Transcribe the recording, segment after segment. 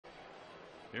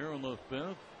here in the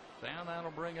fifth. And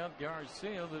that'll bring up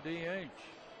Garcia, the DH.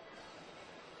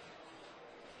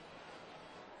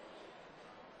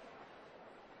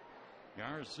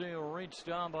 Garcia reached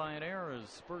down by an error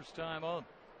his first time up.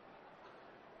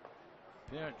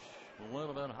 Pitch a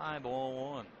little bit high,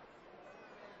 ball one.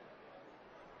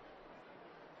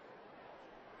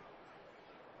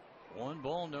 One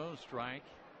ball, no strike.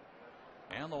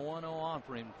 And the 1-0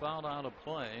 offering fouled out of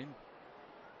play.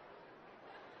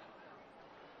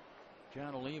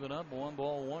 Trying to leave it up. 1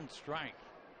 ball, 1 strike.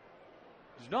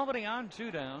 There's nobody on,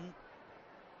 2 down.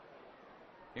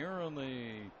 Here in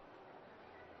the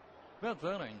fifth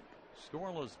inning.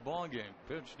 Scoreless ball game.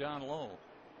 Pitch down low.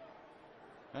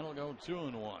 That'll go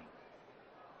 2-1.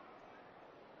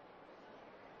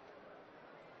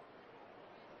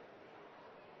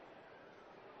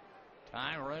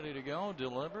 Ty ready to go.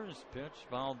 Delivers. Pitch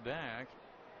fouled back.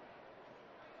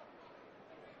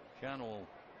 Ken will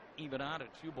even out at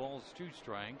 2 balls, 2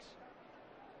 strikes.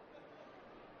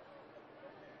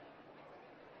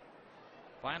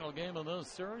 Final game of this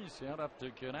series. Head up to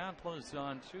Indianapolis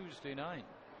on Tuesday night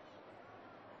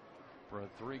for a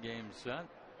 3-game set.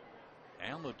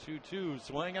 And the 2-2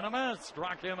 swing and a miss.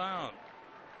 Struck him out.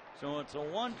 So it's a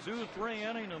 1-2-3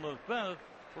 inning in the fifth.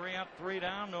 3 up, 3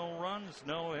 down, no runs,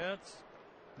 no hits,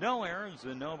 no errors,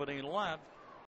 and nobody left.